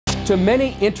To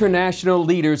many international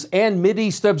leaders and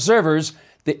Mideast observers,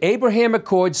 the Abraham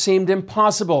Accords seemed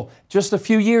impossible just a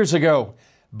few years ago.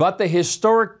 But the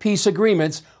historic peace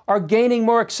agreements are gaining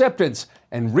more acceptance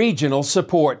and regional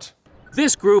support.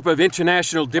 This group of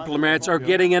international diplomats are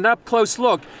getting an up-close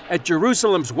look at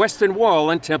Jerusalem's Western Wall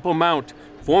and Temple Mount.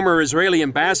 Former Israeli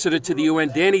ambassador to the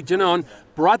UN, Danny Danon,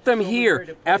 brought them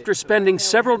here after spending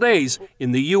several days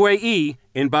in the UAE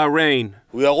in Bahrain.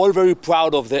 We are all very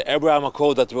proud of the Abraham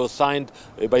Accord that were signed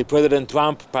by President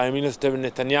Trump, Prime Minister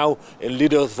Netanyahu, and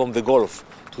leaders from the Gulf.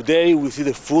 Today we see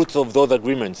the fruits of those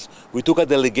agreements. We took a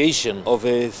delegation of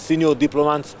senior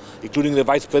diplomats, including the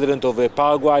Vice President of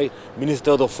Paraguay,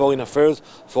 Minister of Foreign Affairs,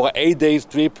 for an 8-day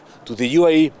trip to the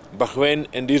UAE, Bahrain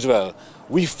and Israel.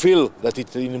 We feel that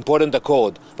it's an important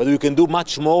accord, but we can do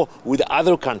much more with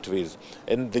other countries.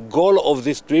 And the goal of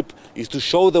this trip is to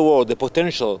show the world the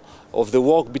potential of the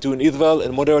work between Israel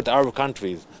and moderate Arab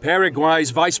countries. Paraguay's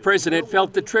vice president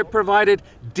felt the trip provided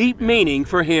deep meaning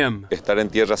for him. Being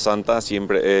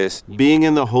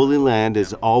in the Holy Land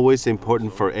is always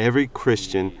important for every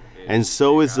Christian, and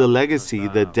so is the legacy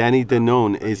that Danny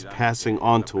Danon is passing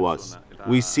on to us.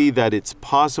 We see that it's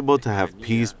possible to have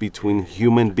peace between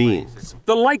human beings.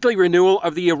 The likely renewal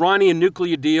of the Iranian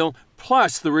nuclear deal,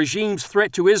 plus the regime's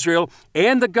threat to Israel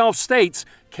and the Gulf states,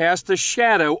 cast a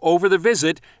shadow over the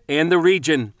visit and the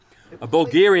region. A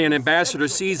Bulgarian ambassador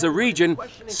sees the region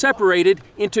separated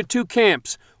into two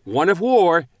camps, one of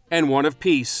war and one of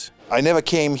peace. I never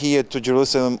came here to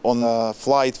Jerusalem on a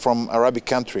flight from Arabic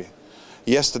country.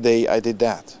 Yesterday I did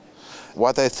that.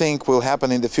 What I think will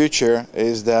happen in the future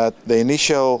is that the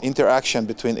initial interaction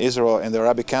between Israel and the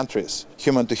Arabic countries,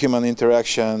 human-to-human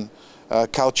interaction,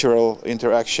 cultural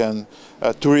interaction,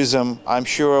 tourism, I'm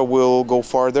sure will go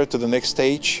farther to the next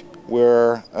stage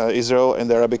where Israel and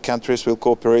the Arabic countries will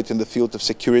cooperate in the field of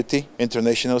security,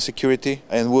 international security,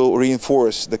 and will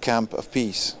reinforce the camp of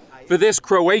peace. For this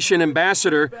Croatian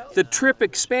ambassador, the trip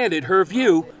expanded her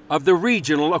view of the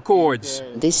regional accords.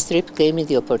 This trip gave me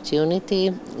the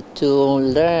opportunity to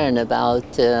learn about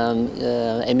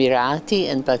Emirati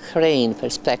and Bahrain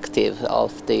perspective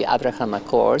of the Abraham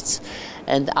Accords.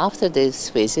 And after this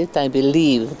visit, I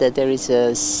believe that there is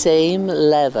a same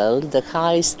level, the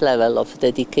highest level of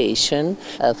dedication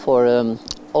for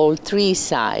all three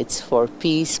sides for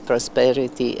peace,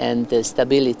 prosperity, and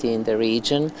stability in the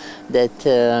region, that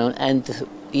and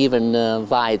even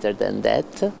wider than that.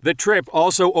 The trip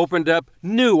also opened up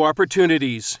new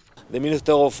opportunities. The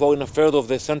Minister of Foreign Affairs of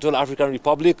the Central African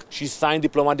Republic, she signed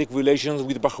diplomatic relations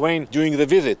with Bahrain during the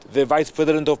visit. The Vice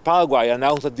President of Paraguay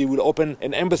announced that they will open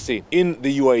an embassy in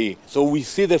the UAE. So we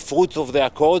see the fruits of the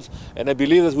accords, and I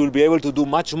believe that we'll be able to do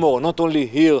much more, not only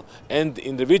here and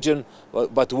in the region,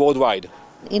 but worldwide.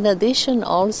 In addition,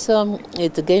 also,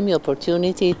 it gave me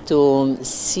opportunity to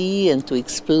see and to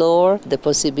explore the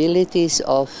possibilities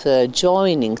of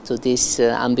joining to this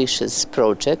ambitious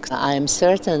project. I am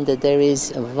certain that there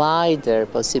is a wider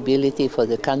possibility for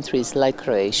the countries like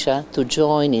Croatia to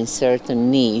join in certain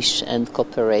niche and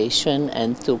cooperation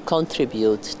and to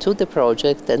contribute to the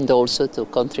project and also to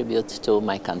contribute to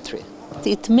my country.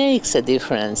 It makes a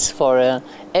difference for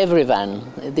everyone,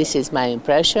 this is my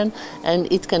impression,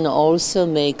 and it can also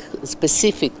make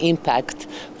specific impact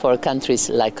for countries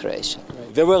like Croatia.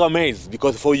 They were amazed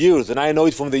because for years, and I know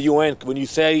it from the UN, when you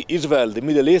say Israel, the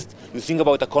Middle East, you think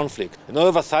about a conflict. And all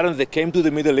of a sudden they came to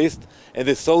the Middle East and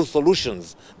they saw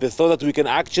solutions. They saw that we can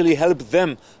actually help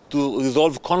them to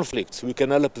resolve conflicts. We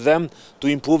can help them to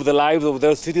improve the lives of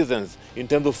their citizens in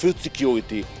terms of food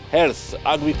security, health,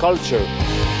 agriculture.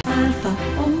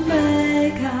 Alpha.